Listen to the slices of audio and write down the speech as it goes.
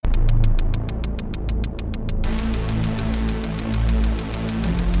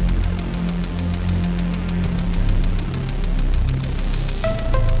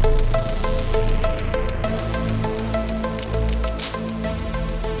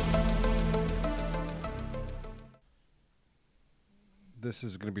this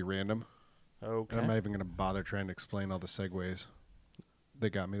is going to be random. Okay. And I'm not even going to bother trying to explain all the segues that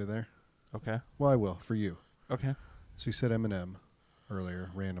got me to there. Okay. Well, I will for you. Okay. So you said Eminem earlier,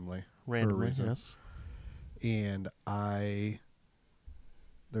 randomly. Randomly, for a reason. yes. And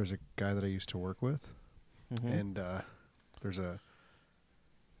there's a guy that I used to work with, and there's an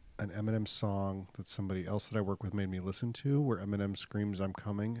Eminem song that somebody else that I work with made me listen to, where Eminem screams "I'm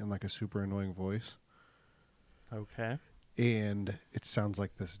coming" in like a super annoying voice. Okay. And it sounds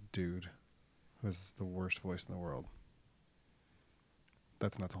like this dude who has the worst voice in the world.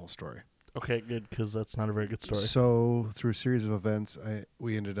 That's not the whole story. Okay, good, because that's not a very good story. So through a series of events, I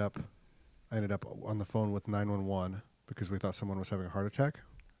ended up on the phone with 911 because we thought someone was having a heart attack.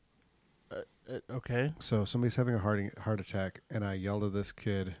 Okay. So somebody's having a heart attack, and I yelled at this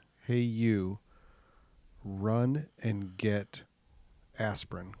kid, "Hey, you, run and get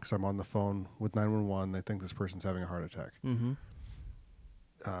aspirin," because I'm on the phone with 911. They think this person's having a heart attack. Mm-hmm.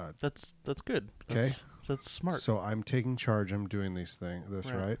 That's good. Okay. That's smart. So I'm taking charge. I'm doing this,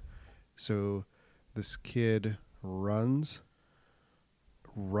 right? So this kid runs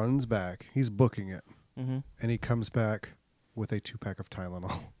back. He's booking it. Mm-hmm. And he comes back with a 2-pack of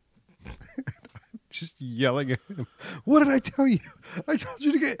Tylenol. Just yelling at him. "What did I tell you? I told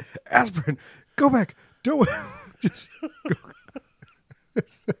you to get aspirin. Go back. Don't just go."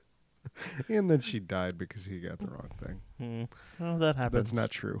 And then she died because he got the wrong thing. Well, that happens. That's not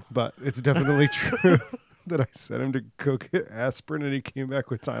true, but it's definitely true that I sent him to go get aspirin, and he came back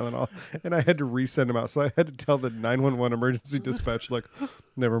with Tylenol, and I had to resend him out. So I had to tell the 911 emergency dispatch, like,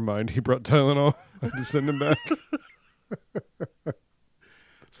 "Never mind, he brought Tylenol. I had to send him back."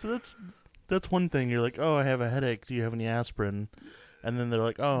 So that's one thing. You're like, "Oh, I have a headache. Do you have any aspirin?" And then they're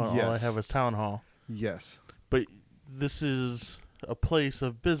like, "Oh, all I Yes. have is Tylenol." Yes. But this is a place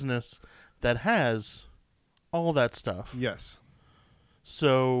of business that has all that stuff. Yes.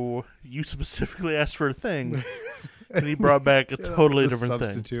 So you specifically asked for a thing, and he brought back a totally different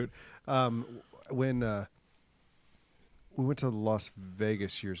substitute. When we went to Las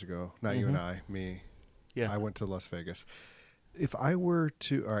Vegas years ago, not you and I, me. Yeah. I went to Las Vegas. If I were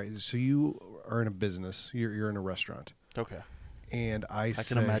to, all right, so you are in a business, you're in a restaurant, thing. Okay. and I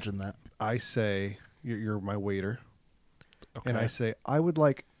can imagine that. I say, you're my waiter, Okay. and I say, "I would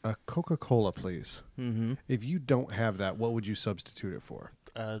like a Coca-Cola, please." Mm-hmm. If you don't have that, what would you substitute it for?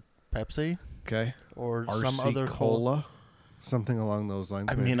 Pepsi Okay. or RC some other Cola, something along those lines.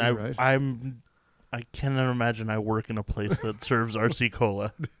 I maybe, mean, right? I cannot imagine I work in a place that serves RC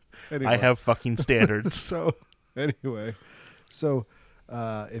Cola. Anyway. I have fucking standards. So, anyway,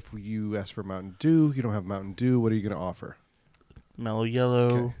 if you ask for Mountain Dew, you don't have Mountain Dew, what are you going to offer? Mellow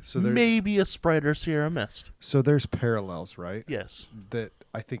Yellow, Okay, so there- maybe a Sprite or Sierra Mist. So there's parallels, right? Yes, That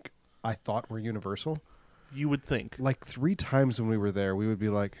I thought were universal. you would think. Like 3 times when we were there, we would be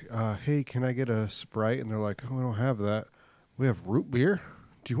like, "Hey, can I get a Sprite?" And they're like, "Oh, we don't have that. We have root beer.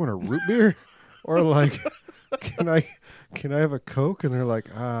 Do you want a root beer?" Or like, "Can I have a Coke?" And they're like,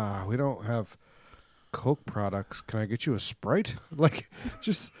 "We don't have Coke products. Can I get you a Sprite?" Like,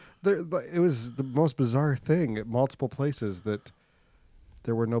 just it was the most bizarre thing at multiple places that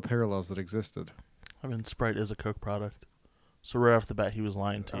there were no parallels that existed. I mean, Sprite is a Coke product. So right off the bat, he was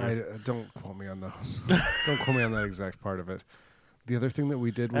lying to you. Don't quote me on those. Don't quote me on that exact part of it. The other thing that we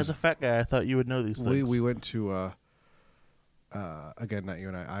did was As a fat guy, I thought you would know these things. we went to again, not you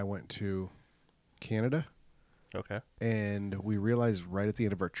and I went to Canada, Okay. and we realized right at the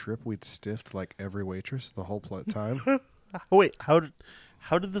end of our trip we'd stiffed like every waitress the whole time Oh, wait, how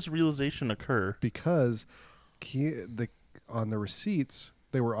did this realization occur? because on the receipts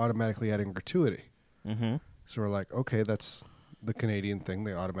they were automatically adding gratuity. Mm-hmm. So we're like, okay, that's the Canadian thing.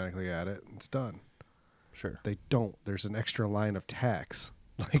 They automatically add it. And it's done. Sure. They don't. There's an extra line of tax.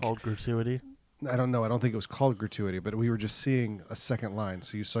 Like, Called gratuity. I don't know. I don't think it was called gratuity, but we were just seeing a second line.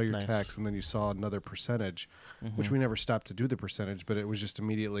 So you saw your Nice. tax, and then you saw another percentage, which we never stopped to do the percentage, but it was just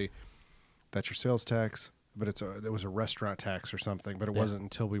immediately, that's your sales tax, but it was a restaurant tax or something. But it wasn't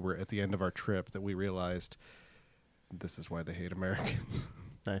until we were at the end of our trip that we realized this is why they hate Americans.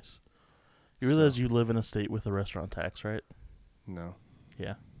 Nice. You realize you live in a state with a restaurant tax, right? No.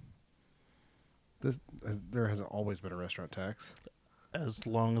 Yeah. There hasn't always been a restaurant tax. As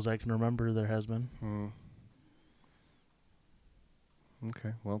long as I can remember, there has been.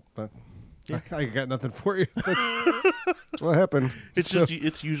 Okay, well, but Yeah. I got nothing for you. That's what happened. It's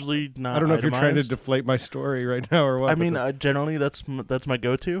it's usually not. I don't know if you're trying to itemized. deflate my story right now or what. I mean, generally that's my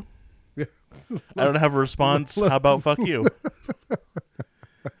go-to. I don't have a response. How about fuck you?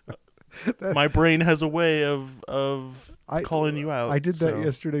 My brain has a way of calling you out. I did that so.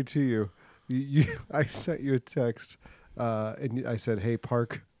 yesterday to you. I sent you a text and I said, "Hey,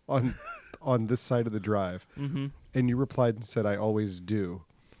 park on this side of the drive," Mm-hmm. and you replied and said, "I always do."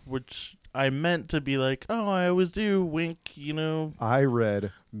 Which I meant to be like, oh, I always do. Wink, you know. I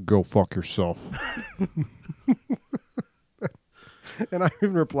read, "Go fuck yourself," and I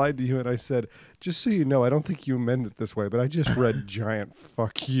even replied to you and I said, "Just so you know, I don't think you meant it this way, but I just read giant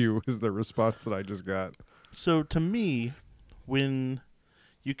fuck you" is the response that I just got. So to me, when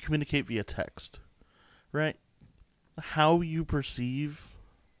you communicate via text, right? How you perceive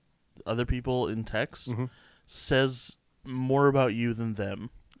other people in text Mm-hmm. says more about you than them.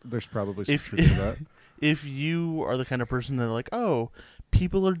 There's probably some If truth to that. if you are the kind of person that like, oh,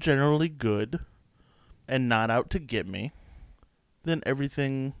 people are generally good and not out to get me, then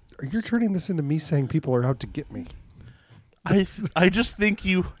everything. You're turning this into me saying people are out to get me. I just think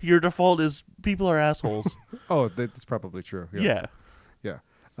your default is people are assholes. Oh, that's probably true. Yeah. Yeah.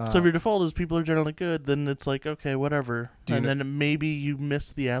 So if your default is people are generally good, then it's like, okay, whatever. Do you And kn- then maybe you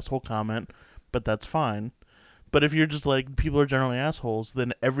missed the asshole comment, but that's fine. But if you're just like, people are generally assholes,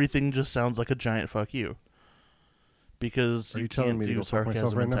 then everything just sounds like a giant fuck you. Because Are you you telling can't me to do go fuck myself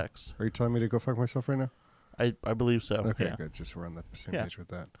sarcasm right in now? text. Are you telling me to go fuck myself right now? I believe so. Okay, Yeah. good. Just we're on the same Yeah. page with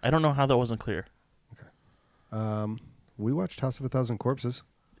that. I don't know how that wasn't clear. We watched House of a Thousand Corpses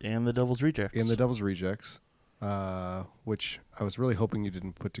And The Devil's Rejects. and The Devil's Rejects, which I was really hoping you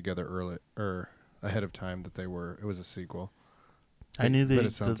didn't put together early or ahead of time that it was a sequel. I knew but that,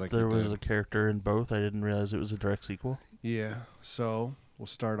 it sounds that like there you was did. a character in both. I didn't realize it was a direct sequel. Yeah. So we'll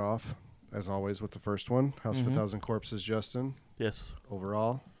start off as always with the first one, House of a Mhm. Thousand Corpses. Justin, Yes.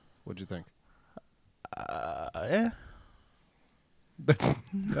 overall, what'd you think? Yeah.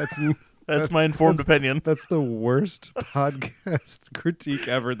 That's my informed opinion. That's the worst podcast critique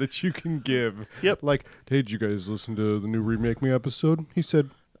ever that you can give. Yep. Like, hey, did you guys listen to the new Remake Me episode? He said,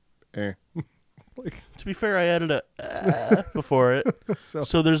 eh. Like, To be fair, I added a before it. so.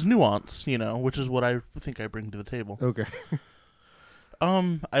 So there's nuance, which is what I think I bring to the table. Okay.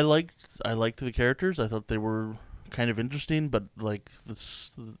 I liked the characters. I thought they were kind of interesting, but like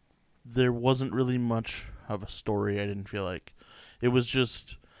there wasn't really much of a story. I didn't feel like it was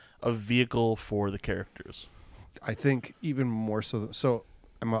just a vehicle for the characters. I think even more so. So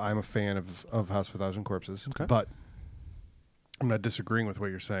I'm a fan of House of a Thousand Corpses, Okay. but I'm not disagreeing with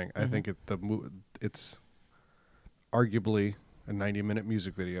what you're saying. I Mhm. think it's arguably a 90-minute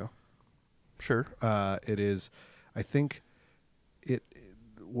music video. Sure. It is. I think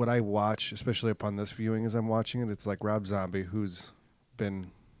what I watch, especially upon this viewing as I'm watching it, it's like Rob Zombie, who's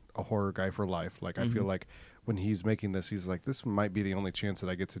been a horror guy for life. Like I feel Mhm. like when he's making this, he's like, this might be the only chance that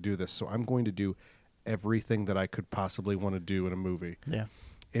I get to do this. So I'm going to do everything that I could possibly want to do in a movie, Yeah.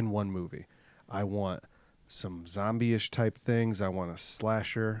 in one movie. I want some zombie-ish type things. I want a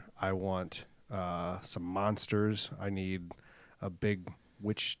slasher. I want some monsters. I need a big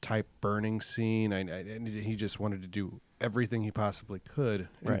witch-type burning scene. And he just wanted to do everything he possibly could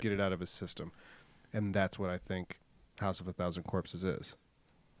and Right. get it out of his system. And that's what I think House of a Thousand Corpses is.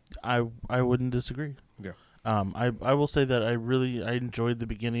 I wouldn't disagree. Yeah. I will say that I enjoyed the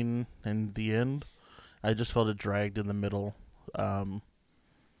beginning and the end. I just felt it dragged in the middle,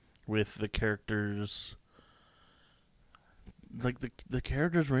 with the characters. Like the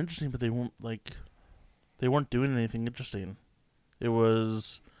characters were interesting, but they weren't doing anything interesting. It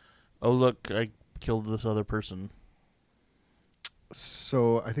was, oh look, I killed this other person.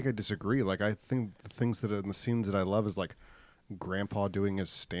 So I think I disagree. Like I think the things that are in the scenes that I love is like Grandpa doing his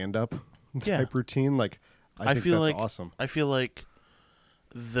stand-up Yeah. type routine. Like I think feel that's like awesome. I feel like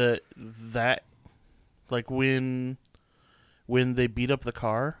that like when they beat up the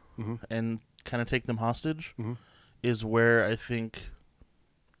car Mhm. and kind of take them hostage Mhm. is where I think,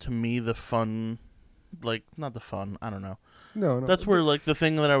 to me, the fun, like not the fun, I don't know. No. That's where like the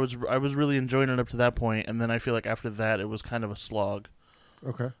thing that I was really enjoying it up to that point, and then I feel like after that it was kind of a slog.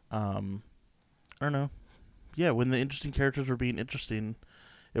 Okay. I don't know. Yeah, when the interesting characters were being interesting,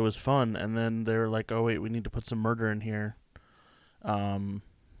 it was fun, and then they're like, "Oh wait, we need to put some murder in here," and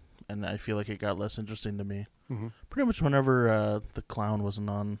I feel like it got less interesting to me. Mm-hmm. Pretty much whenever the clown wasn't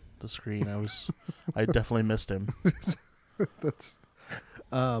on the screen, I definitely missed him. That's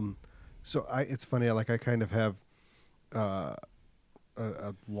so it's funny, like I kind of have a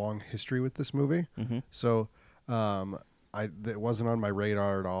long history with this movie. Mm-hmm. So it wasn't on my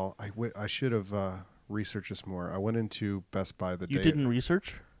radar at all. I should have researched this more. I went into Best Buy the You day didn't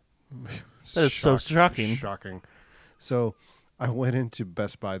research? That is so shocking. Shocking. So I went into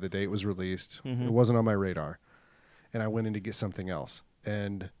Best Buy the day it was released. Mhm. It wasn't on my radar. And I went in to get something else.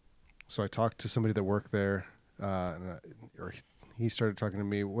 And so I talked to somebody that worked there, or he started talking to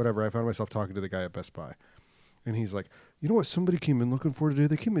me, whatever. I found myself talking to the guy at Best Buy. And he's like, you know what somebody came in looking for today?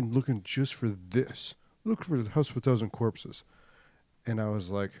 They came in looking just for this. Look for the House of a Thousand Corpses. And I was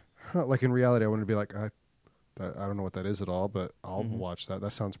like, huh. Like in reality, I wanted to be like, I don't know what that is at all, but I'll watch that.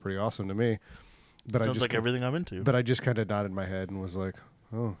 That sounds pretty awesome to me. But Sounds like everything I'm into. But I just kind of nodded my head and was like,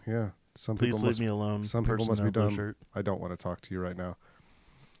 oh, yeah. Please leave me alone. Some people must be dumb. I don't want to talk to you right now.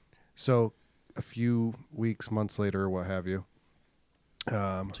 So a few weeks, months later, what have you.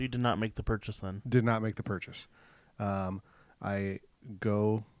 So you did not make the purchase then? Did not make the purchase. I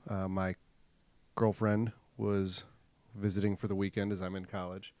go, my girlfriend was visiting for the weekend as I'm in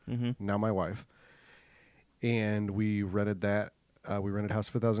college. Mm-hmm. Now my wife. And we rented that. We rented House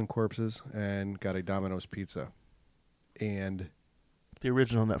of a Thousand Corpses and got a Domino's pizza. And the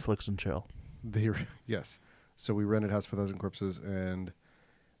original Netflix and chill. Yes. So we rented House of a Thousand Corpses, and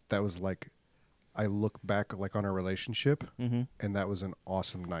that was like, I look back like on our relationship, and that was an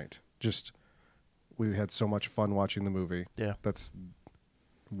awesome night. Just, we had so much fun watching the movie. Yeah. That's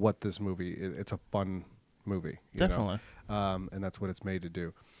what this movie, it's a fun movie. Definitely. And that's what it's made to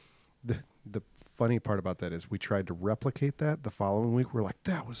do. The funny part about that is we tried to replicate that the following week. We're like,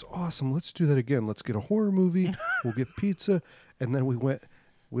 that was awesome. Let's do that again. Let's get a horror movie. We'll get pizza. And then we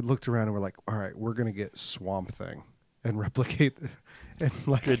looked around and we're like, all right, we're going to get Swamp Thing and replicate. And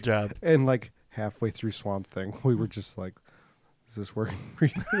like, good job. And like halfway through Swamp Thing, we were just like, is this working for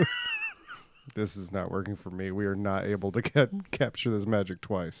you? This is not working for me. We are not able to capture this magic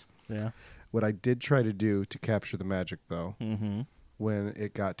twice. Yeah. What I did try to do to capture the magic, though, Mm-hmm. when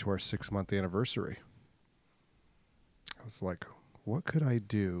it got to our 6-month anniversary, I was like, what could I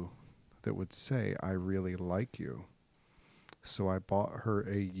do that would say I really like you? So I bought her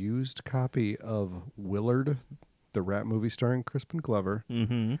a used copy of Willard, the rap movie starring Crispin Glover,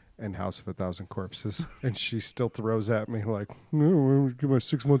 and House of a Thousand Corpses. And she still throws at me like, no, give my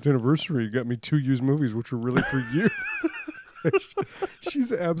 6-month anniversary. You got me 2 used movies, which were really for you.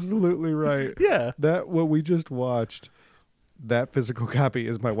 She's absolutely right. Yeah. That, what we just watched, that physical copy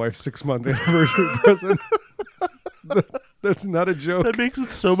is my wife's 6-month anniversary present. That's not a joke. That makes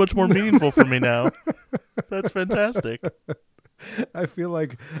it so much more meaningful for me now. That's fantastic. I feel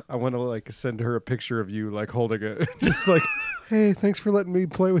like I want to like send her a picture of you like holding it. Just like, hey, thanks for letting me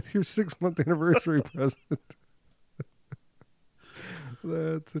play with your 6-month anniversary present.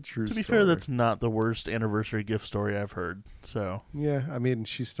 That's a true story. To be fair, that's not the worst anniversary gift story I've heard. So yeah, I mean,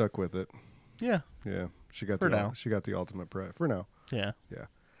 she stuck with it. Yeah. Yeah. She got she got the ultimate for now. Yeah.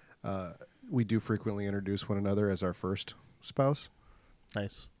 Yeah. We do frequently introduce one another as our first spouse.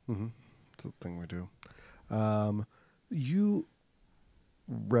 Nice. Mm-hmm. It's a thing we do. You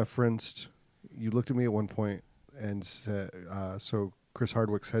referenced, you looked at me at one point and said, so Chris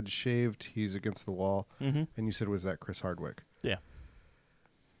Hardwick's head shaved, he's against the wall, and you said, was that Chris Hardwick? Yeah.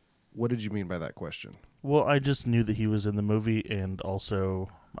 What did you mean by that question? Well, I just knew that he was in the movie, and also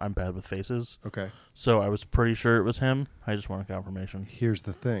I'm bad with faces. Okay. So I was pretty sure it was him. I just wanted confirmation. Here's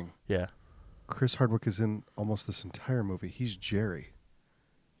the thing. Yeah. Chris Hardwick is in almost this entire movie. He's Jerry.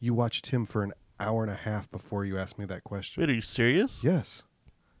 You watched him for an hour and a half before you asked me that question. Wait, are you serious? Yes.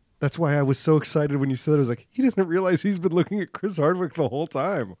 That's why I was so excited when you said it. I was like, he doesn't realize he's been looking at Chris Hardwick the whole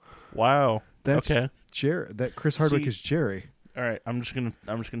time. Wow. That's okay. That Chris Hardwick is Jerry. All right, I'm just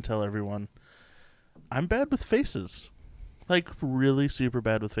gonna tell everyone, I'm bad with faces, like really super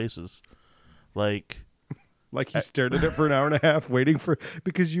bad with faces, like you stared at it for an hour and a half waiting for,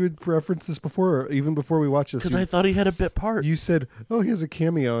 because you had referenced this before, even before we watched this. Because I thought he had a bit part. You said, oh, he has a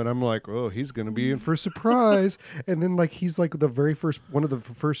cameo, and I'm like, oh, he's gonna be in for a surprise, and then like he's like one of the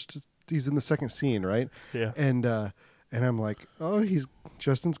first. He's in the second scene, right? Yeah. And I'm like, oh,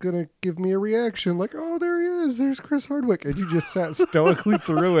 Justin's going to give me a reaction. Like, oh, there he is. There's Chris Hardwick. And you just sat stoically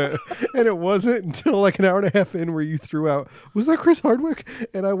through it. And it wasn't until like an hour and a half in where you threw out, was that Chris Hardwick?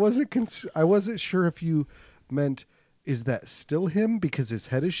 And I wasn't sure if you meant, is that still him because his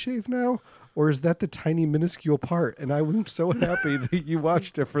head is shaved now? Or is that the tiny minuscule part? And I was so happy that you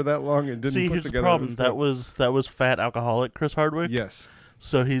watched it for that long and didn't put here's together. The problem. That was fat alcoholic Chris Hardwick. Yes.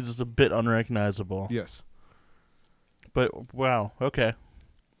 So he's a bit unrecognizable. Yes. But wow, okay.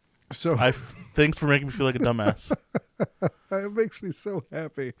 So thanks for making me feel like a dumbass. It makes me so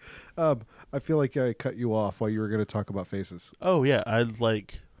happy. I feel like I cut you off while you were going to talk about faces. Oh yeah, I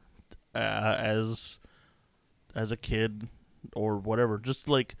like as a kid or whatever, just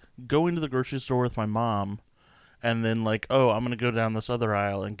like going to the grocery store with my mom, and then like, oh, I'm gonna go down this other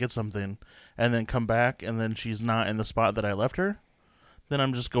aisle and get something, and then come back, and then she's not in the spot that I left her. Then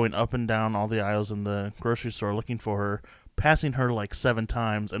I'm just going up and down all the aisles in the grocery store looking for her, passing her like 7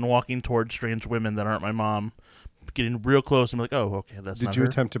 times, and walking towards strange women that aren't my mom, getting real close and be like, oh, okay, that's not her. Did you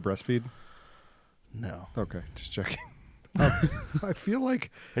attempt to breastfeed? No. Okay, just checking. I feel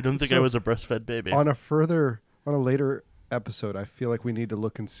like I don't think So, I was a breastfed baby. on a later episode, I feel like we need to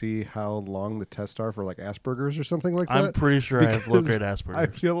look and see how long the tests are for like Asperger's or something like I'm that. pretty sure I have low-grade because Asperger's. I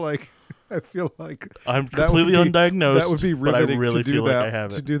feel like I'm that completely would be- undiagnosed, that would be but I riveting really to do feel that, like I have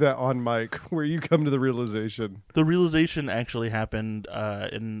to it. do that on mic, where you come to the realization. The realization actually happened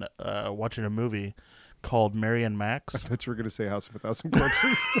in watching a movie called Mary and I Max. thought you were going to say House of a Thousand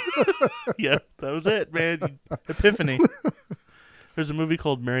Corpses. Yeah, that was it, man. Epiphany. There's a movie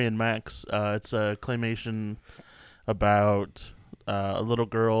called Mary and Max. It's a claymation about a little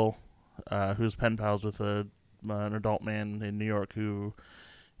girl who's pen pals with an adult man in New York who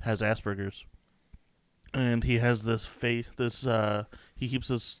has Asperger's, and he has this face. He keeps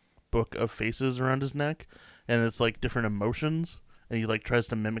this book of faces around his neck, and it's like different emotions, and he like tries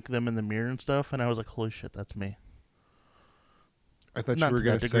to mimic them in the mirror and stuff. And I was like, holy shit, that's me. I thought Not you were to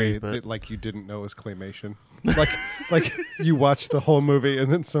going that to degree, say but- that like you didn't know it was claymation. like you watched the whole movie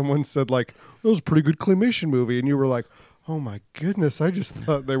and then someone said like, that was a pretty good claymation movie. And you were like, oh my goodness, I just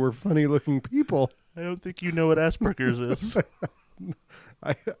thought they were funny looking people. I don't think you know what Asperger's is.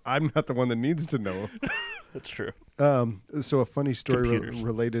 I'm not the one that needs to know. That's true. So a funny story Computers.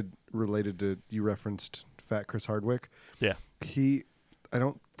 related to, you referenced Fat Chris Hardwick. Yeah. I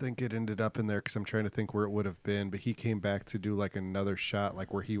don't think it ended up in there because I'm trying to think where it would have been, but he came back to do like another shot,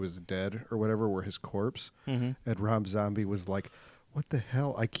 like where he was dead or whatever, where his corpse. Mm-hmm. And Rob Zombie was like, what the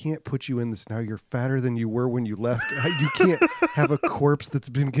hell? I can't put you in this now. You're fatter than you were when you left. You can't have a corpse that's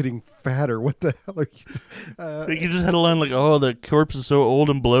been getting fatter. What the hell are you? Like you just had a line like, "Oh, the corpse is so old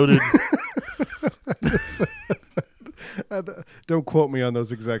and bloated." Don't quote me on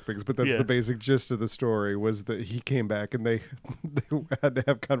those exact things, but that's Yeah. the basic gist of the story, was that he came back and they had to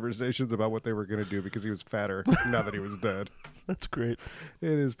have conversations about what they were going to do because he was fatter now that he was dead. That's great. It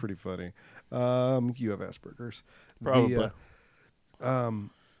is pretty funny. You have Asperger's. Probably.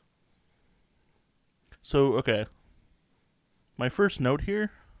 So, okay. My first note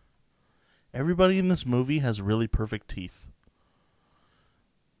here, everybody in this movie has really perfect teeth.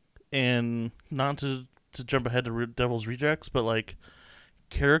 And not to jump ahead to Devil's Rejects, but like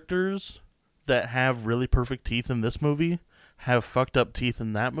characters that have really perfect teeth in this movie have fucked up teeth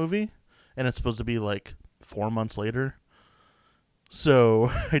in that movie, and it's supposed to be like 4 months later.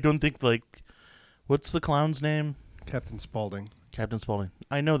 So, I don't think like, what's the clown's name? Captain Spaulding. Captain Spaulding.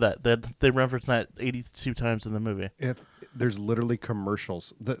 I know that they reference that 82 times in the movie. There's literally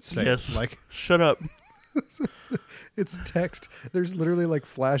commercials that say Yes. like, Shut up. it's text. There's literally like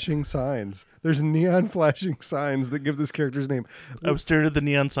flashing signs. There's neon flashing signs that give this character's name. I was staring at the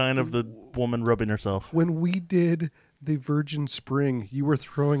neon sign of the woman rubbing herself. When we did the Virgin Spring, you were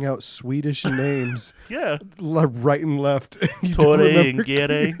throwing out Swedish names Yeah. right and left. You Tore don't and remember-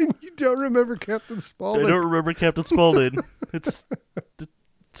 Gere. You don't remember Captain I Spaulding. don't remember Captain Spaulding. It's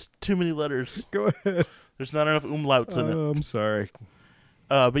too many letters. Go ahead. There's not enough umlauts in it. I'm sorry.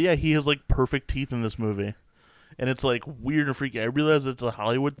 But yeah, he has like perfect teeth in this movie. And it's like weird and freaky. I realize it's a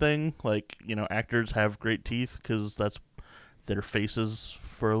Hollywood thing. Like, you know, actors have great teeth because that's their faces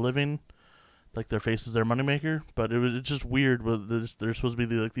for a living. Like their face is their moneymaker. But it's just weird. But they're supposed to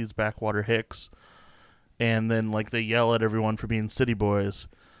be like these backwater hicks. And then like they yell at everyone for being city boys.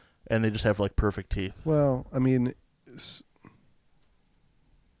 And they just have like perfect teeth. Well, I mean,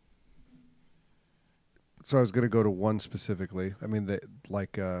 so I was going to go to one specifically. I mean,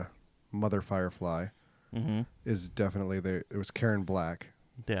 like Mother Firefly Mm-hmm. is definitely there. It was Karen Black,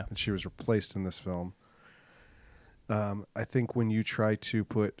 Yeah. and she was replaced in this film. I think when you try to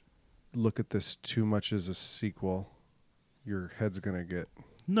look at this too much as a sequel, your head's going to get...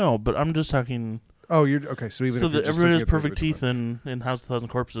 No, but I'm just talking... Oh, you're okay. So even So if you're that just everyone has looking at the perfect teeth original- in House of a Thousand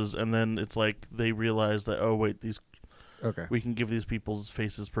Corpses, and then it's like they realize that, oh, wait, Okay. we can give these people's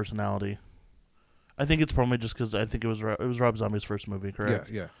faces personality. I think it's probably just because I think it was Rob Zombie's first movie, correct?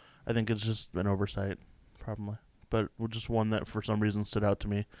 Yeah. I think it's just an oversight, probably. But just one that for some reason stood out to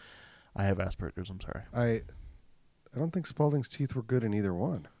me. I have Asperger's, I'm sorry. I don't think Spaulding's teeth were good in either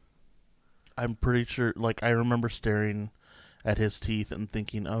one. I'm pretty sure, like, I remember staring at his teeth and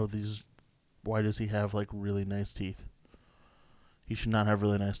thinking, oh, why does he have, like, really nice teeth? He should not have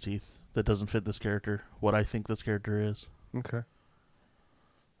really nice teeth. That doesn't fit this character, what I think this character is. Okay.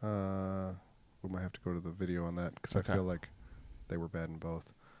 We might have to go to the video on that because Okay. I feel like they were bad in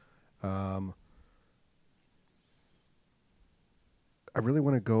both. I really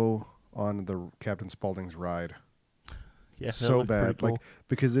want to go on the Captain Spaulding's ride Yeah, that so looked pretty bad, cool. like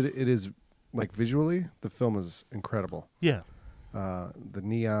because it is like visually the film is incredible. Yeah. The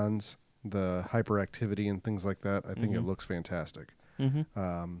neons, the hyperactivity, and things like that. I think it Mhm. looks fantastic.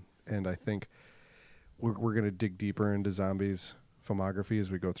 Mm-hmm. And I think we're going to dig deeper into Zombie's filmography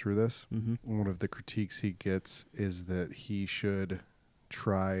as we go through this. Mm-hmm. One of the critiques he gets is that he should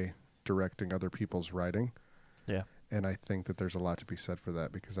try directing other people's writing. Yeah. And I think that there's a lot to be said for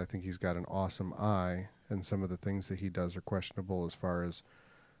that, because I think he's got an awesome eye, and some of the things that he does are questionable as far as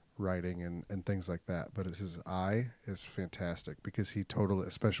writing and things like that. But his eye is fantastic, because he totally,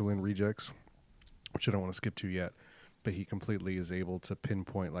 especially in Rejects, which I don't want to skip to yet, but he completely is able to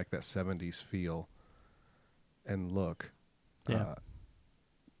pinpoint like that 70s feel and look. Yeah.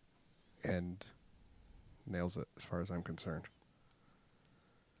 And nails it as far as I'm concerned.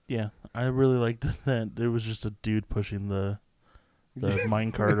 Yeah, I really liked that there was just a dude pushing the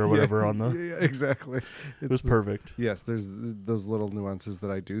minecart or whatever on the... Yeah, exactly. It was perfect. Yes, there's those little nuances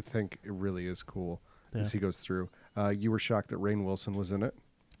that I do think it really is cool as he goes through. You were shocked that Rainn Wilson was in it?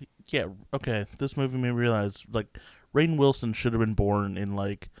 Yeah, okay. This movie made me realize, like, Rainn Wilson should have been born in,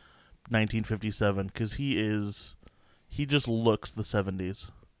 like, 1957, because he just looks the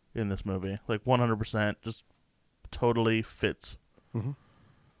 70s in this movie. Like, 100%, just totally fits. Mm-hmm.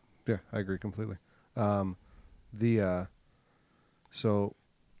 Yeah, I agree completely. So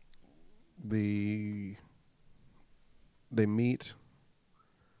they meet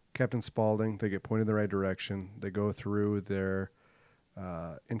Captain Spaulding. They get pointed in the right direction. They go through their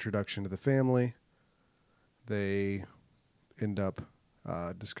introduction to the family. They end up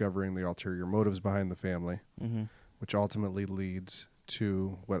discovering the ulterior motives behind the family, Mm-hmm. which ultimately leads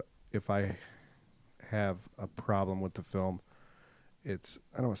to what, if I have a problem with the film, it's,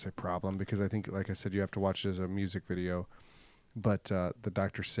 I don't want to say problem, because I think, like I said, you have to watch it as a music video, but the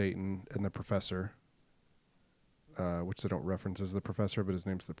Dr. Satan and the professor, which they don't reference as the professor, but his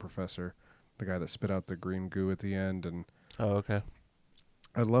name's the professor, the guy that spit out the green goo at the end. And Oh, okay.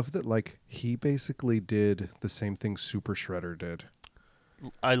 I love that, like, he basically did the same thing Super Shredder did.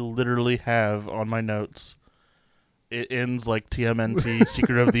 I literally have on my notes, it ends like TMNT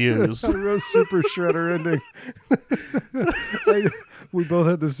Secret of the Ooze. I wrote Super Shredder ending. We both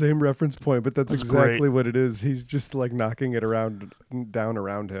had the same reference point, but that's exactly great. what it is. He's just like knocking it down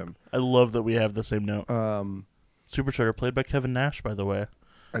around him. I love that we have the same note. Super Shredder, played by Kevin Nash, by the way.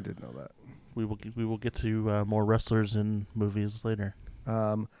 I did know that. We will get to more wrestlers in movies later.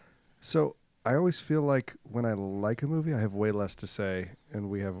 So I always feel like when I like a movie, I have way less to say, and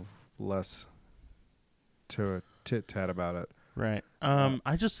we have less to tit-tat about it. Right.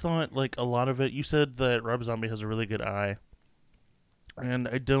 I just thought, like, a lot of it, you said that Rob Zombie has a really good eye, and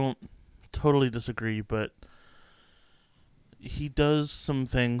I don't totally disagree, but he does some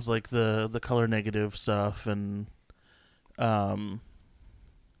things like the color negative stuff, and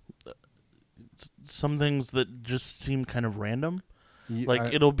some things that just seem kind of random. Yeah,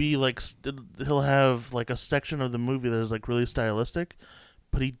 Like, it'll be like he'll have like a section of the movie that is like really stylistic,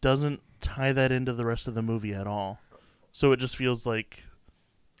 but he doesn't tie that into the rest of the movie at all. So it just feels like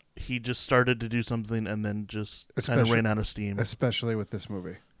he just started to do something and then just kind of ran out of steam. Especially with this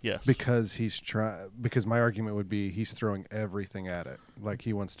movie. Yes. Because because my argument would be he's throwing everything at it. Like,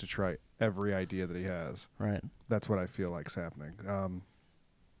 he wants to try every idea that he has. Right. That's what I feel like's happening.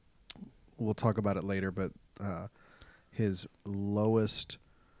 We'll talk about it later, but his lowest,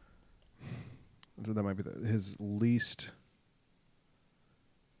 that might be his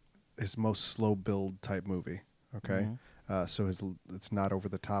most slow build type movie. Okay. Mm-hmm. So it's not over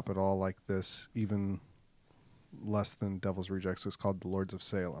the top at all like this, even less than Devil's Rejects. It's called The Lords of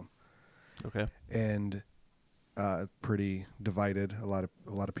Salem. Okay. And pretty divided. A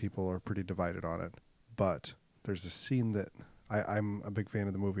lot of people are pretty divided on it. But there's a scene that I'm a big fan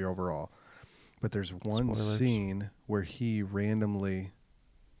of the movie overall. But there's one scene where he randomly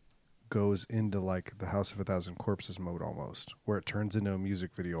goes into like the House of a Thousand Corpses mode almost, where it turns into a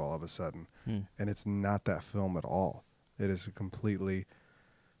music video all of a sudden. And it's not that film at all. It is a completely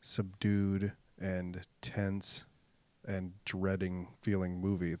subdued and tense and dreading feeling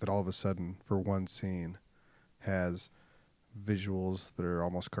movie that all of a sudden, for one scene, has visuals that are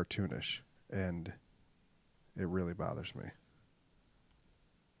almost cartoonish, and it really bothers me.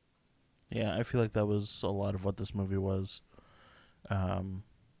 Yeah, I feel like that was a lot of what this movie was.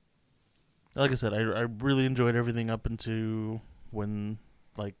 Like I said, I really enjoyed everything up into when,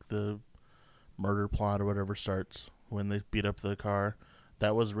 like, the murder plot or whatever starts, when they beat up the car.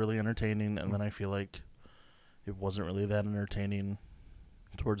 That was really entertaining, and then I feel like it wasn't really that entertaining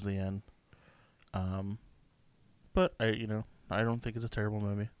towards the end. But I don't think it's a terrible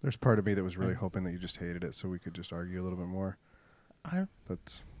movie. There's part of me that was really hoping that you just hated it so we could just argue a little bit more.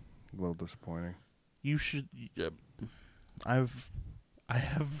 That's a little disappointing. You should. I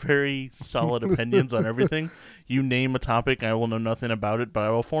have very solid opinions on everything. You name a topic, I will know nothing about it, but I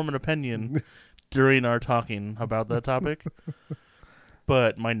will form an opinion during our talking about that topic.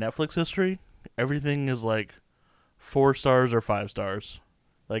 But my Netflix history, everything is like 4 stars or 5 stars.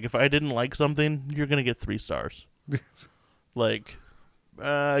 Like, if I didn't like something, you're going to get 3 stars. Like,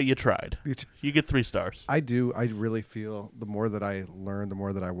 you tried. You get 3 stars. I do. I really feel the more that I learn, the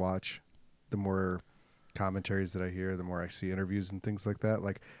more that I watch, the more commentaries that I hear, the more I see interviews and things like that.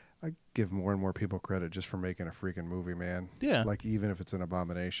 Like, I give more and more people credit just for making a freaking movie, man. Yeah. Like, even if it's an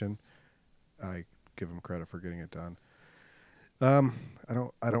abomination, I give them credit for getting it done. I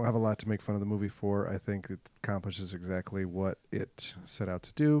don't have a lot to make fun of the movie for. I think it accomplishes exactly what it set out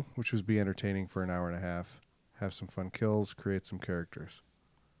to do, which was be entertaining for an hour and a half, have some fun kills, create some characters.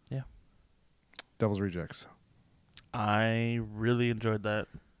 Yeah. Devil's Rejects. I really enjoyed that.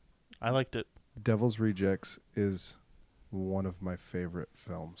 I liked it. Devil's Rejects is one of my favorite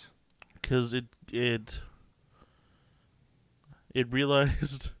films. Because it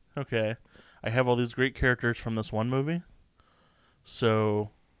realized, okay, I have all these great characters from this one movie,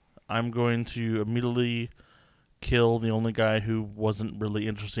 so I'm going to immediately kill the only guy who wasn't really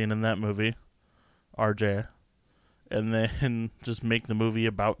interesting in that movie, RJ, and then just make the movie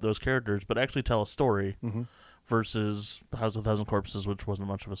about those characters, but actually tell a story, versus House of a Thousand Corpses, which wasn't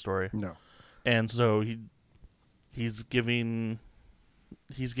much of a story. No. And so he's giving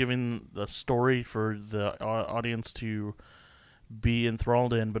the story for the audience to be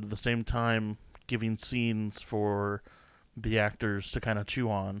enthralled in, but at the same time giving scenes for the actors to kind of chew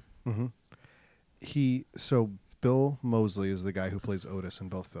on. So Bill Moseley is the guy who plays Otis in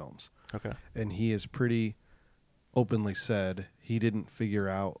both films. Okay. And he has pretty openly said he didn't figure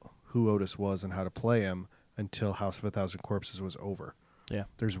out who Otis was and how to play him until House of a Thousand Corpses was over. Yeah.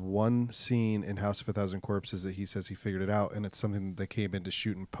 There's one scene in House of a Thousand Corpses that he says he figured it out, and it's something that they came in to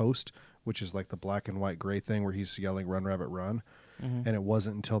shoot in post, which is like the black and white gray thing where he's yelling, "Run, rabbit, run." And it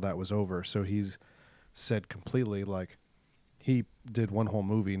wasn't until that was over. So he's said completely, like, he did one whole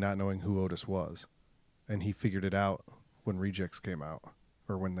movie not knowing who Otis was, and he figured it out when Rejects came out,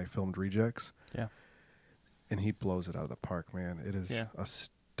 or when they filmed Rejects. Yeah. And he blows it out of the park, man. It is a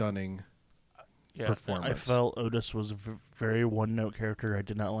stunning performance. I felt Otis was a very one-note character. I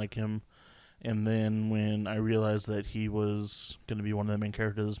did not like him. And then when I realized that he was going to be one of the main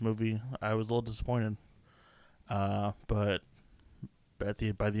characters of this movie, I was a little disappointed. But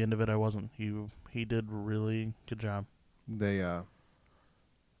by the end of it, I wasn't. He did a really good job. They,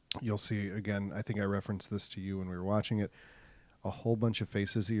 you'll see, again, I think I referenced this to you when we were watching it, a whole bunch of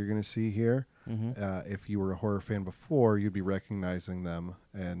faces that you're going to see here. If you were a horror fan before, you'd be recognizing them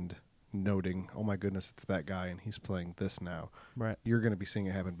and noting, oh my goodness, it's that guy and he's playing this now. Right. You're going to be seeing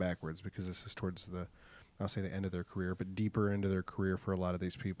it happen backwards because this is towards I'll say the end of their career, but deeper into their career for a lot of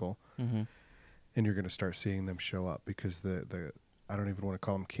these people. And you're going to start seeing them show up because the I don't even want to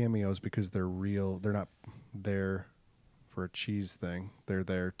call them cameos because they're real. They're not there for a cheese thing. They're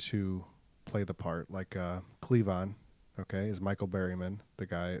there to play the part. Like Cleavon, okay, is Michael Berryman, the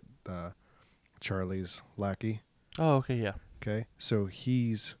guy, Charlie's lackey. Oh, okay, yeah. Okay, so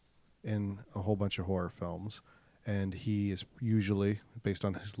he's in a whole bunch of horror films, and he is usually, based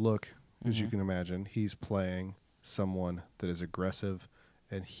on his look, as you can imagine, he's playing someone that is aggressive,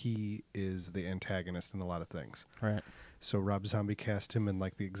 and he is the antagonist in a lot of things. Right. So Rob Zombie cast him in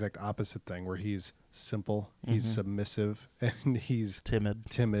like the exact opposite thing, where he's simple, he's submissive, and he's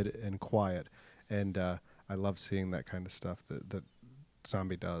timid and quiet. And I love seeing that kind of stuff that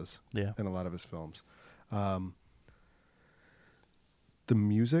Zombie does in a lot of his films. The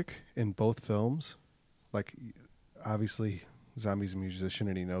music in both films, like, obviously Zombie's a musician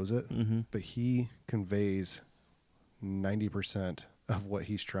and he knows it, but he conveys 90% of what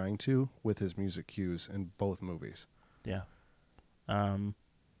he's trying to with his music cues in both movies. Yeah. I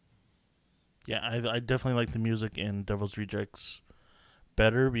definitely like the music in Devil's Rejects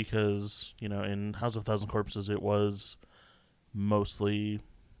better because, in House of a Thousand Corpses it was mostly,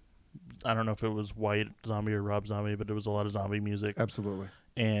 I don't know if it was White Zombie or Rob Zombie, but it was a lot of zombie music. Absolutely.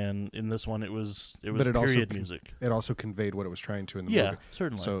 And in this one it was but period music. It also conveyed what it was trying to in the movie. Yeah,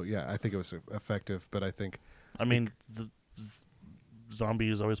 certainly. So, I think it was effective, but I think... the Zombie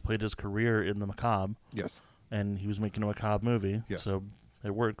has always played his career in the macabre. Yes. And he was making a macabre movie. Yes. So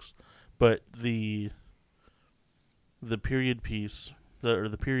it works. But the period piece,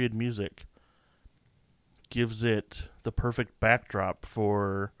 the period music, gives it the perfect backdrop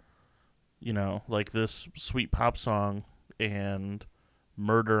for, like this sweet pop song and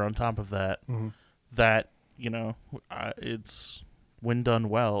murder on top of that. That, it's, when done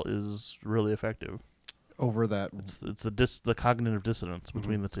well, is really effective. Over that, it's the cognitive dissonance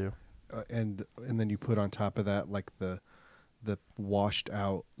between the two. And then you put on top of that like the washed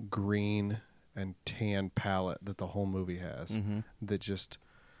out green and tan palette that the whole movie has. Mm-hmm. That just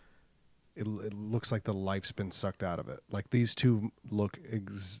it looks like the life's been sucked out of it. Like these two look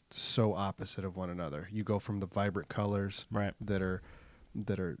so opposite of one another. You go from the vibrant colors Right. that are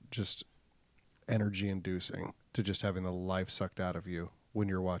just energy inducing to just having the life sucked out of you when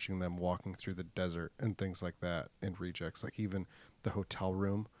you're watching them walking through the desert and things like that in Rejects. Like even the hotel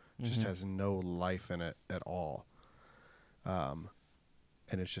room just has no life in it at all. And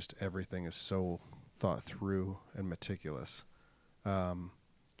it's just everything is so thought through and meticulous.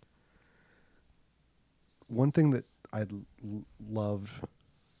 One thing that I loved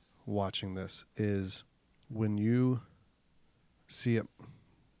watching this is when you see it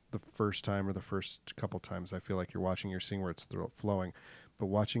the first time or the first couple times, I feel like you're watching, you're seeing where it's flowing. But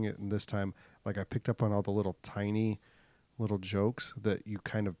watching it this time, like I picked up on all the little tiny little jokes that you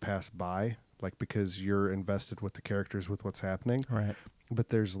kind of pass by, like because you're invested with the characters, with what's happening. Right. But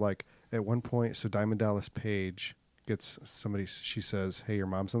there's like at one point, so Diamond Dallas Page gets somebody, she says, "Hey, your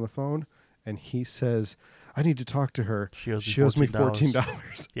mom's on the phone." And he says, "I need to talk to her. She owes me me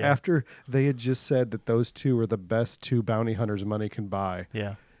 $14. Yeah. After they had just said that those two are the best two bounty hunters money can buy.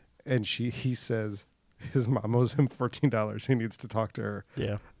 Yeah. And he says his mom owes him $14. He needs to talk to her.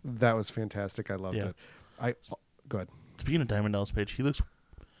 Yeah. That was fantastic. I loved it. Go ahead. Speaking of Diamond Dallas Page, he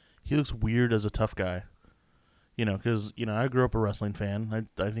looks weird as a tough guy. You know, because I grew up a wrestling fan.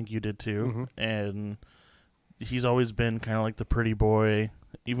 I think you did too. Mm-hmm. And he's always been kind of like the pretty boy.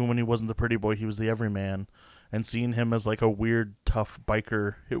 Even when he wasn't the pretty boy, he was the everyman. And seeing him as like a weird tough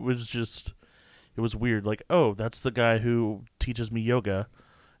biker, it was weird. Like, oh, that's the guy who teaches me yoga,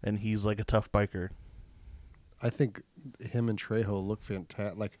 and he's like a tough biker. I think him and Trejo look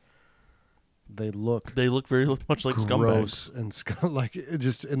fantastic. Like they look very much like gross scumbags. and like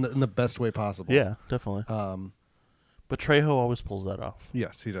just in the best way possible. Yeah, definitely. But Trejo always pulls that off.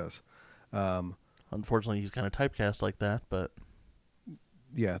 Yes, he does. Unfortunately, he's kind of typecast like that, but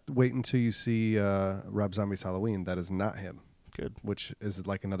yeah, wait until you see Rob Zombie's Halloween. That is not him. Good. Which is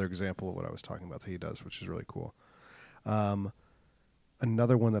like another example of what I was talking about that he does, which is really cool.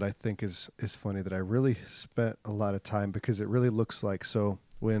 Another one that I think is funny that I really spent a lot of time because it really looks like, so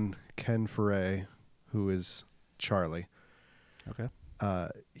when Ken Foray, who is Charlie, okay,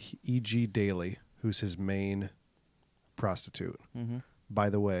 E.G. Daly, who's his main prostitute. Mm-hmm. By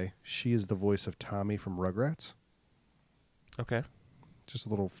the way, she is the voice of Tommy from Rugrats. Okay. Just a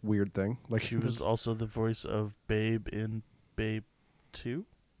little weird thing. Like she was also the voice of Babe in Babe 2.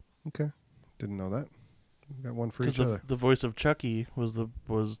 Okay, didn't know that. We got one for each other. The voice of Chucky was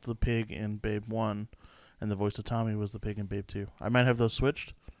the pig in Babe 1, and the voice of Tommy was the pig in Babe 2. I might have those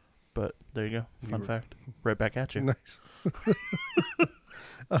switched, but there you go. Fun fact. Right back at you. Nice.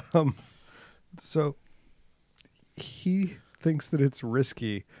 So he thinks that it's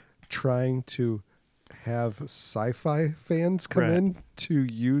risky trying to have sci-fi fans come in to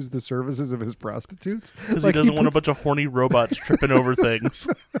use the services of his prostitutes because he doesn't want a bunch of horny robots tripping over things.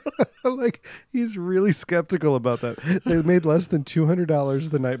 Like he's really skeptical about that. They made less than $200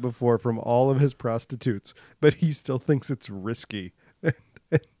 the night before from all of his prostitutes, but he still thinks it's risky.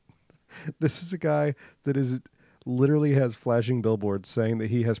 This is a guy that is literally has flashing billboards saying that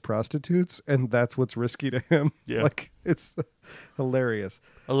he has prostitutes, and that's what's risky to him. Yeah. Like it's hilarious.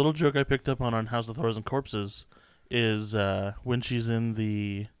 A little joke I picked up on House of Thousand Corpses is when she's in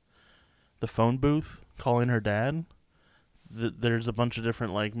the phone booth calling her dad. There's a bunch of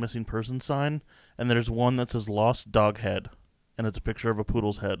different like missing person sign, and there's one that says lost dog head, and it's a picture of a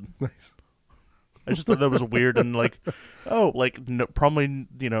poodle's head. Nice. I just thought that was weird and like, oh, like no, probably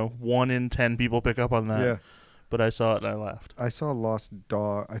 1 in 10 people pick up on that. Yeah. But I saw it and I laughed. I saw Lost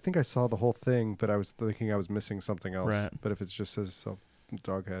Dog. I think I saw the whole thing, but I was thinking I was missing something else. Right. But if it just says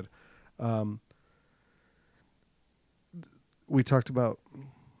dog head. We talked about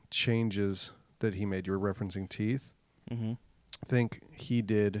changes that he made. You were referencing teeth. Mm-hmm. I think he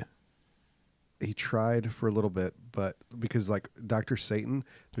tried for a little bit, but because like Dr. Satan,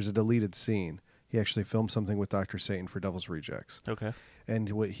 there's a deleted scene. He actually filmed something with Dr. Satan for Devil's Rejects. Okay. And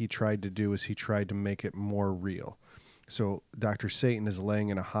what he tried to do is he tried to make it more real. So Dr. Satan is laying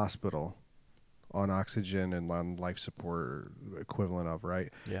in a hospital on oxygen and on life support or equivalent of,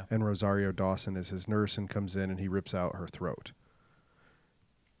 right? Yeah. And Rosario Dawson is his nurse and comes in and he rips out her throat.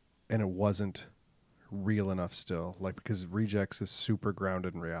 And it wasn't real enough still, like because Rejects is super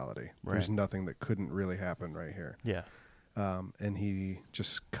grounded in reality. Right. There's nothing that couldn't really happen right here. Yeah. And he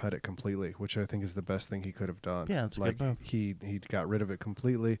just cut it completely, which I think is the best thing he could have done. Yeah, it's a like good move. he got rid of it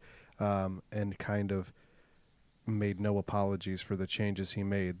completely, and kind of made no apologies for the changes he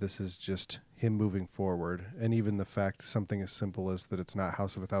made. This is just him moving forward. And even the fact something as simple as that it's not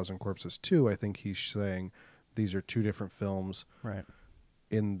House of a Thousand Corpses 2, I think he's saying these are two different films Right.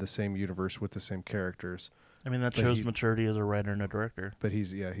 in the same universe with the same characters. I mean, that shows maturity as a writer and a director. But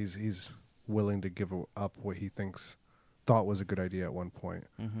he's willing to give up what he thought was a good idea at one point.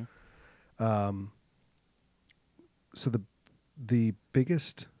 Mm-hmm. So the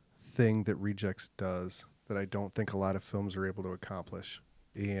biggest thing that Rejects does that I don't think a lot of films are able to accomplish,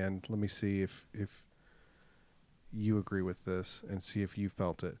 and let me see if you agree with this and see if you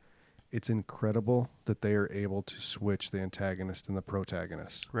felt it. It's incredible that they are able to switch the antagonist and the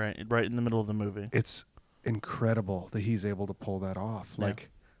protagonist. Right in the middle of the movie. It's incredible that he's able to pull that off. Yeah. Like,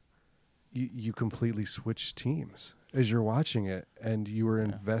 you completely switch teams as you're watching it, and you were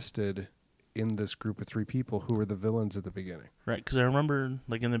invested in this group of three people who were the villains at the beginning. Right, because I remember,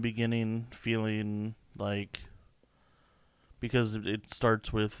 like, in the beginning feeling like, because it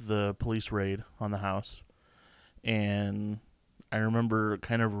starts with the police raid on the house, and I remember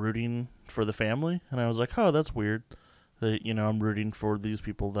kind of rooting for the family, and I was like, oh, that's weird that, I'm rooting for these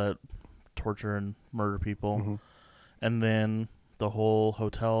people that torture and murder people. Mm-hmm. And then the whole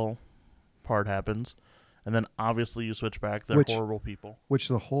hotel part happens, and then obviously you switch back, they're horrible people. Which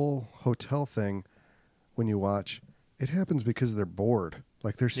the whole hotel thing, when you watch, it happens because they're bored.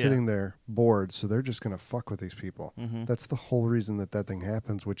 Like, they're sitting there bored, so they're just going to fuck with these people. Mm-hmm. That's the whole reason that thing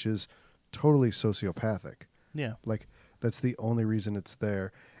happens, which is totally sociopathic. Yeah. Like, that's the only reason it's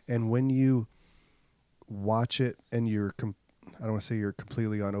there. And when you watch it and I don't want to say you're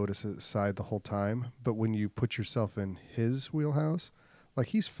completely on Otis's side the whole time, but when you put yourself in his wheelhouse, like,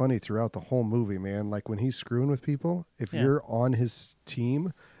 he's funny throughout the whole movie, man. Like, when he's screwing with people, if you're on his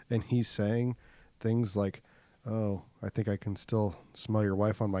team and he's saying things like, oh, I think I can still smell your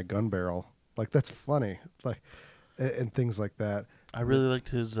wife on my gun barrel. Like, that's funny. Like, and things like that. I really liked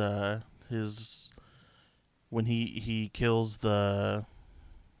his when he kills it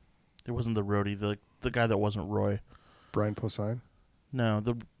wasn't the roadie, the guy that wasn't Roy. Brian Posehn? No,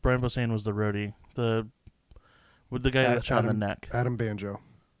 the Brian Posehn was the roadie. With the guy that shot in the neck. Adam Banjo.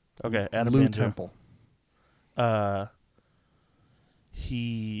 Okay, Adam Lou Banjo. Temple.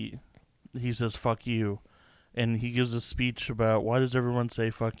 He says fuck you, and he gives a speech about why does everyone say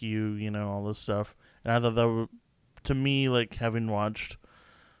fuck you, all this stuff. And I thought that to me, like, having watched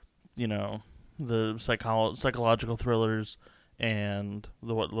the psychological thrillers and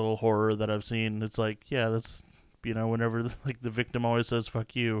the what little horror that I've seen, it's like, yeah, that's whenever the victim always says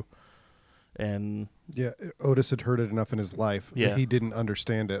fuck you. And yeah, Otis had heard it enough in his life that he didn't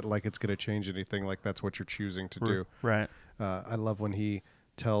understand it like it's going to change anything, like that's what you're choosing to do. Right. I love when he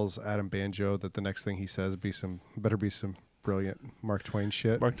tells Adam Banjo that the next thing he says better be some brilliant Mark Twain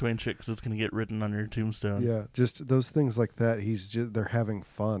shit. Mark Twain shit, because it's going to get written on your tombstone. Yeah, just those things like that. They're having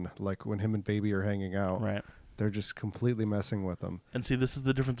fun. Like when him and Baby are hanging out. Right. They're just completely messing with them. And see, this is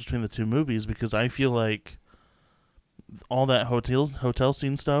the difference between the two movies, because I feel like all that hotel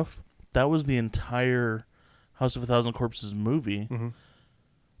scene stuff, that was the entire House of a Thousand Corpses movie. Mm-hmm.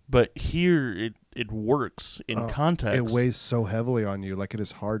 But here, it works in context. It weighs so heavily on you, like it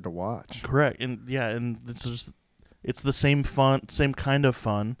is hard to watch. Correct. And and it's the same kind of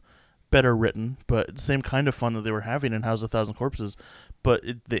fun, better written, but the same kind of fun that they were having in House of a Thousand Corpses. But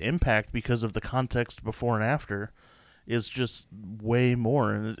the impact, because of the context before and after, is just way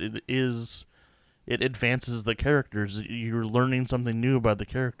more. And it advances the characters. You're learning something new about the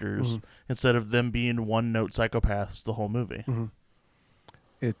characters instead of them being one-note psychopaths the whole movie. Mm-hmm.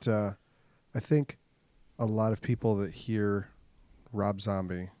 I think a lot of people that hear Rob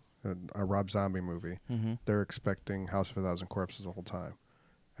Zombie, a Rob Zombie movie, they're expecting House of a Thousand Corpses the whole time,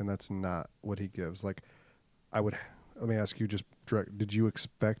 and that's not what he gives. Like, let me ask you just direct, did you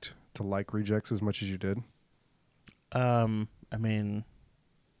expect to like Rejects as much as you did? I mean,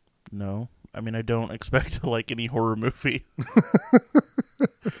 no. I mean, I don't expect to like any horror movie.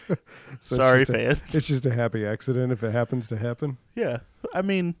 So sorry, fans. It's just a happy accident if it happens to happen. Yeah. I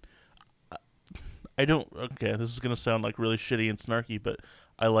mean, I don't... Okay, this is going to sound like really shitty and snarky, but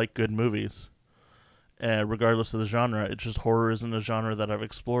I like good movies. Regardless of the genre. It's just horror isn't a genre that I've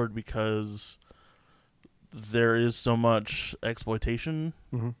explored because there is so much exploitation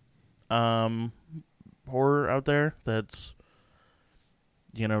horror out there that's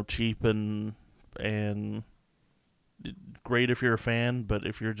cheap and great if you're a fan, but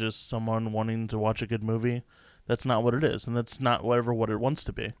if you're just someone wanting to watch a good movie, that's not what it is, and that's not what it wants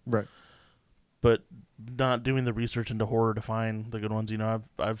to be. Right. But not doing the research into horror to find the good ones,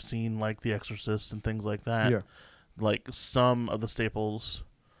 I've seen like The Exorcist and things like that. Yeah. Like some of the staples,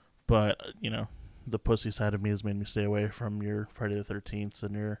 but the pussy side of me has made me stay away from your Friday the 13th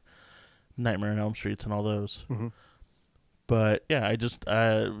and your Nightmare on Elm Streets and all those. Mm-hmm. But yeah, I just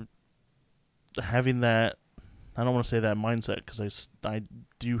having that, I don't want to say that mindset because I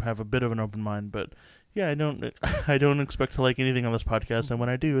do have a bit of an open mind, but yeah, I don't expect to like anything on this podcast, and when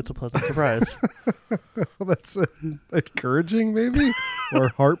I do, it's a pleasant surprise. Well, that's encouraging, maybe, or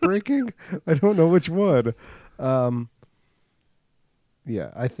heartbreaking. I don't know which one.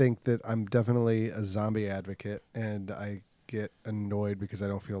 Yeah, I think that I'm definitely a zombie advocate, and I get annoyed because I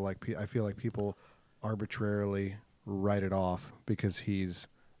don't feel like I feel like people arbitrarily write it off because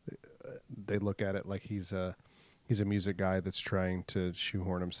they look at it like he's a music guy that's trying to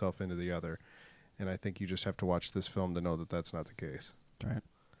shoehorn himself into the other. And I think you just have to watch this film to know that that's not the case. Right.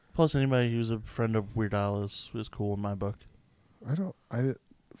 Plus, anybody who's a friend of Weird Al is cool in my book. I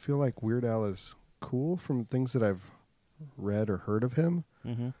feel like Weird Al is cool from things that I've read or heard of him,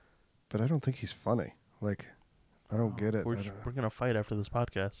 but I don't think he's funny. Like, I don't get it. We're gonna fight after this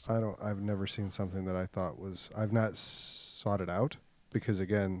podcast. I've never seen something that I thought was. I've not sought it out because,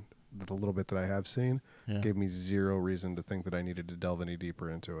 again, the little bit that I have seen gave me zero reason to think that I needed to delve any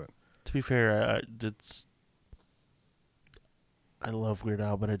deeper into it. To be fair, I love Weird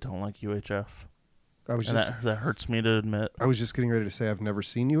Al, but I don't like UHF. That hurts me to admit. I was just getting ready to say I've never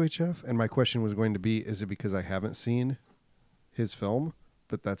seen UHF, and my question was going to be, is it because I haven't seen his film?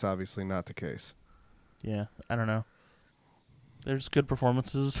 But that's obviously not the case. Yeah, I don't know. There's good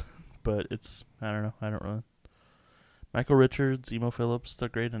performances, but I don't know. I don't really. Michael Richards, Emo Phillips, they're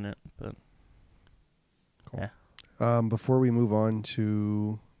great in it, but cool. Yeah. Before we move on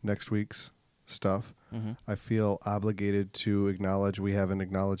to next week's stuff, I feel obligated to acknowledge we haven't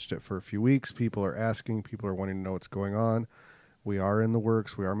acknowledged it for a few weeks. People are asking. People are wanting to know what's going on. We are in the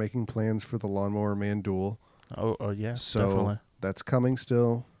works. We are making plans for the Lawnmower Man duel. Oh yeah, so definitely. That's coming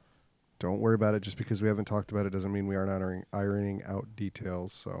still. Don't worry about it. Just because we haven't talked about it doesn't mean we aren't ironing out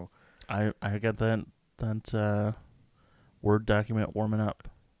details. So I got that Word document warming up.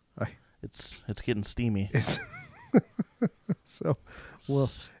 It's getting steamy. So, well,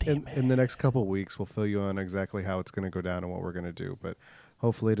 in the next couple of weeks, we'll fill you on exactly how it's going to go down and what we're going to do. But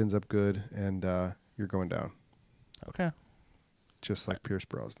hopefully it ends up good, and you're going down. Okay. Just like Pierce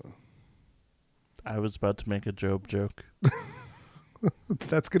Brosnan. I was about to make a Job joke.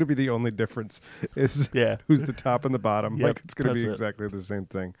 That's going to be the only difference is who's the top and the bottom. Yep, like it's going to be exactly the same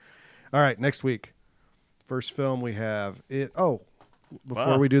thing. All right, next week. First film we have it. Oh,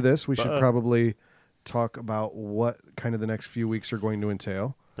 before we do this, we should probably talk about what kind of the next few weeks are going to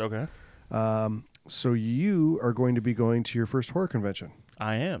entail. Okay. So you are going to be going to your first horror convention.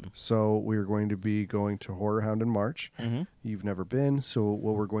 I am. So we're going to be going to Horror Hound in March. Mm-hmm. You've never been. So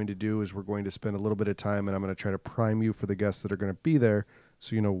what we're going to do is we're going to spend a little bit of time, and I'm going to try to prime you for the guests that are going to be there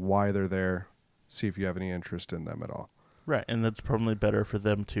so you know why they're there, see if you have any interest in them at all. Right, and that's probably better for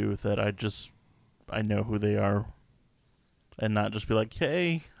them, too, that I know who they are and not just be like,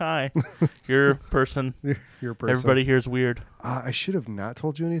 hey, hi, you're a person. You're a person. Everybody here is weird. I should have not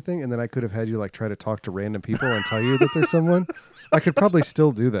told you anything, and then I could have had you like try to talk to random people and tell you that there's someone. I could probably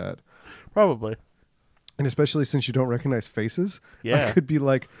still do that. Probably. And especially since you don't recognize faces, yeah. I could be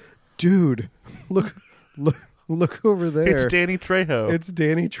like, dude, look over there. It's Danny Trejo. It's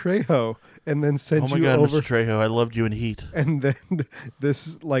Danny Trejo. And then send you God, over. Mr. Trejo, I loved you in Heat. And then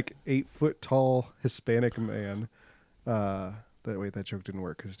this like 8-foot tall Hispanic man. That joke didn't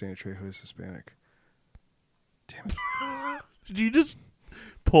work because Danny Trejo is Hispanic. Damn it. Did you just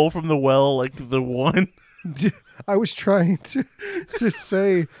pull from the well like the one? I was trying to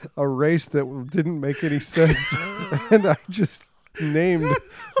say a race that didn't make any sense, and I just named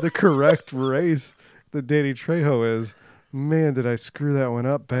the correct race that Danny Trejo is. Man, did I screw that one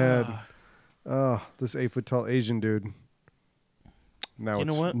up bad. This 8-foot tall Asian dude. Now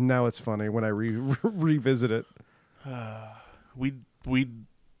it's funny when I revisit it.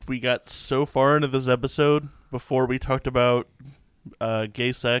 We got so far into this episode before we talked about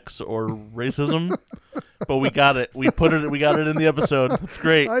gay sex or racism, but we got it. We got it in the episode. It's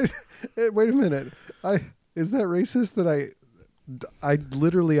great. Wait a minute. Is that racist that I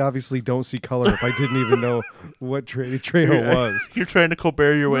literally obviously don't see color if I didn't even know what Trejo was. You're trying to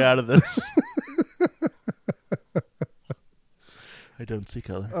Colbert your way out of this. I don't see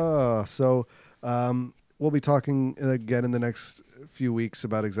color. So we'll be talking again in the next few weeks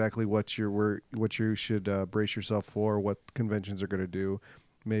about exactly what you should brace yourself for, what conventions are going to do.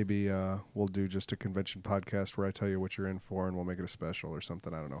 Maybe we'll do just a convention podcast where I tell you what you're in for, and we'll make it a special or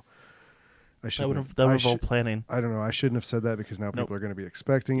something. I don't know. I should. That would involve planning. I don't know. I shouldn't have said that because now Nope. people are going to be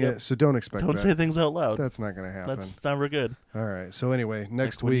expecting Yep. it. So don't expect Don't that. say things out loud. That's not going to happen. That's never good. All right. So anyway,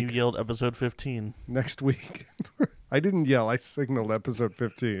 next Like when week. you yelled episode 15. Next week. I didn't yell. I signaled episode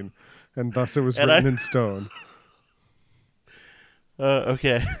 15, and thus it was And written in stone.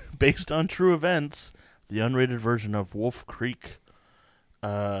 Okay. Based on true events, the unrated version of Wolf Creek.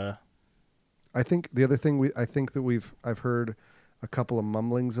 I think the other thing I've heard a couple of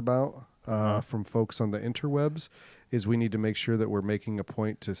mumblings about from folks on the interwebs is we need to make sure that we're making a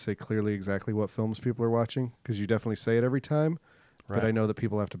point to say clearly exactly what films people are watching, because you definitely say it every time, but Right. I know that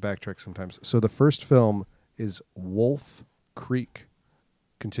people have to backtrack sometimes. So the first film is Wolf Creek.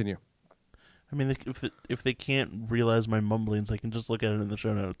 Continue. I mean, if they can't realize my mumblings, they can just look at it in the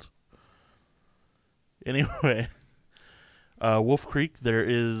show notes. Anyway, Wolf Creek, there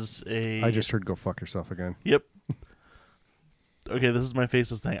is a... I just heard go fuck yourself again. Yep. Okay, this is my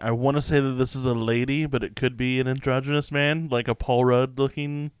faces thing. I want to say that this is a lady, but it could be an androgynous man, like a Paul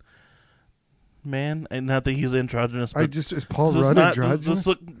Rudd-looking man. And not that he's androgynous, but Is Paul this Rudd not- androgynous?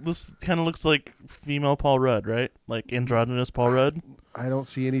 This kind of looks like female Paul Rudd, right? Like androgynous Paul Rudd. I don't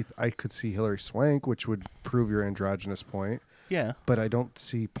see any. I could see Hilary Swank, which would prove your androgynous point, Yeah, but I don't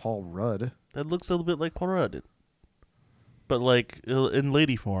see Paul Rudd. that looks a little bit like Paul Rudd, but like in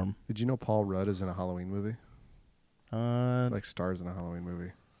lady form. Did you know Paul Rudd is in a Halloween movie? Like stars in a Halloween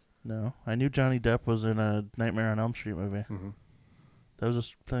movie. No, I knew Johnny Depp was in a Nightmare on Elm Street movie. Mm-hmm. That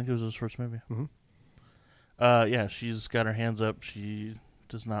was I think it was his first movie. Mm-hmm. Yeah, she's got her hands up. She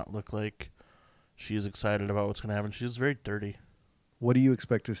does not look like she's excited about what's going to happen. She's very dirty. What do you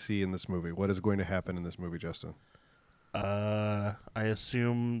expect to see in this movie? What is going to happen in this movie, Justin? I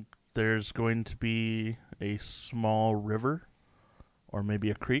assume there's going to be a small river, or maybe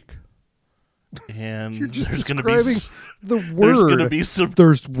a creek, and You're just there's going to be describing the there's word. going to be some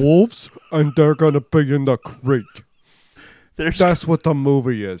There's wolves, and they're going to be in the creek. there's That's what the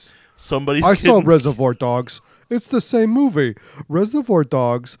movie is. somebody's I saw kid- Reservoir Dogs. It's the same movie. Reservoir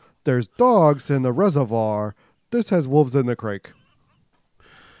Dogs. There's dogs in the reservoir. This has wolves in the creek.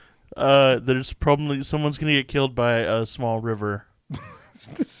 There's probably someone's going to get killed by a small river.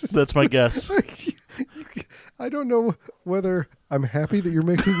 That's my guess. I don't know whether I'm happy that you're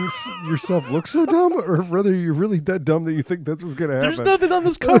making yourself look so dumb, or whether you're really that dumb that you think that's what's going to happen. There's nothing on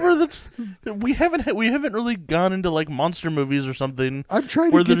this cover that's we haven't really gone into like monster movies or something. I'm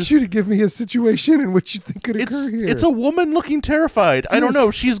trying where to get there's- you to give me a situation in which you think could occur here. It's a woman looking terrified. I don't Yes. know.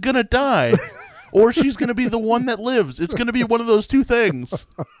 She's gonna die, or she's gonna be the one that lives. It's gonna be one of those two things.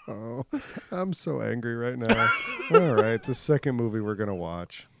 Oh, I'm so angry right now. All right, the second movie we're going to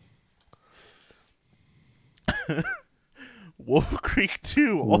watch. Wolf Creek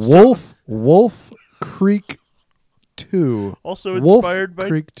 2. Wolf Creek 2. Also Wolf inspired by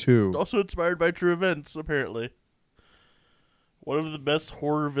Creek 2. true events. Apparently, one of the best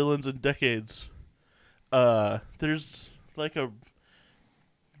horror villains in decades. There's like a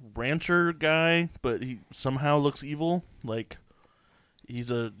rancher guy, but he somehow looks evil. Like he's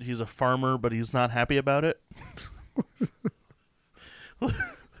a farmer, but he's not happy about it.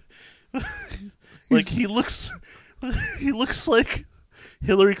 Like he looks like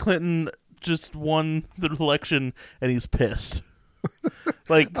Hillary Clinton just won the election and he's pissed.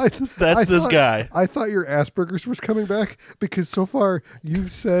 Like that's this guy. I thought your Asperger's was coming back, because so far you've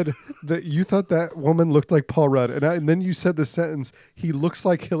said that you thought that woman looked like Paul Rudd, and then you said the sentence, "He looks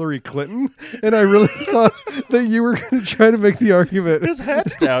like Hillary Clinton," and I really thought that you were going to try to make the argument. His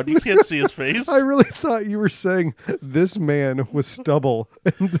hat's down. You can't see his face. I really thought you were saying this man with stubble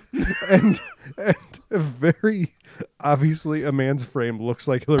and very obviously a man's frame looks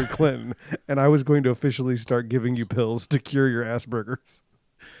like Hillary Clinton, and I was going to officially start giving you pills to cure your Asperger's.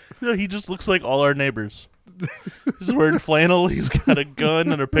 No, he just looks like all our neighbors. He's wearing flannel. He's got a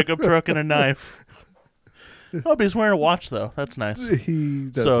gun and a pickup truck and a knife. Oh, but he's wearing a watch though. That's nice. He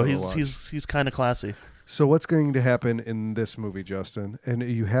does So have a watch. he's kind of classy. So what's going to happen in this movie, Justin? And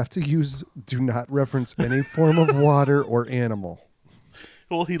you have to do not reference any form of water or animal.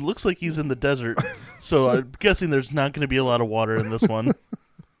 Well, he looks like he's in the desert, so I'm guessing there's not going to be a lot of water in this one.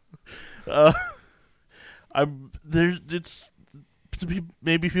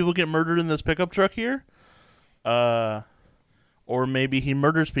 Maybe people get murdered in this pickup truck here, or maybe he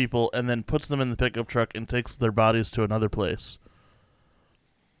murders people and then puts them in the pickup truck and takes their bodies to another place.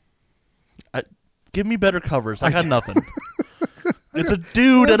 Give me better covers. I got nothing. It's a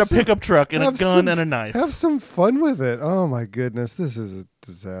dude and a pickup truck and a gun and a knife. Have some fun with it. Oh my goodness, this is a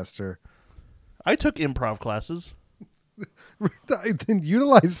disaster. I took improv classes. Then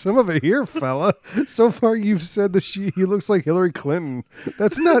utilize some of it here, fella. So far, you've said that he looks like Hillary Clinton.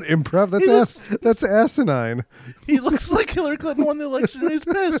 That's not improv. That's asinine. He looks like Hillary Clinton won the election and he's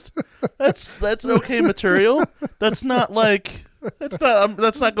pissed. That's okay material. That's not going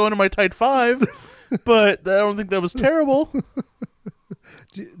to my tight 5, but I don't think that was terrible.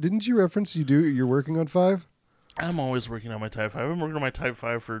 Didn't you reference you're working on 5? I'm always working on my type 5. I've been working on my type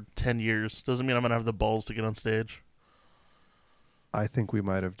 5 for 10 years. Doesn't mean I'm going to have the balls to get on stage. I think we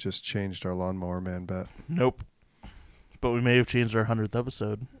might have just changed our Lawnmower Man bet. Nope. But we may have changed our 100th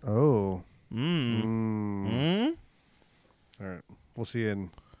episode. Oh. All right. We'll see you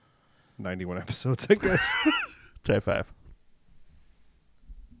in 91 episodes, I guess. Type 5.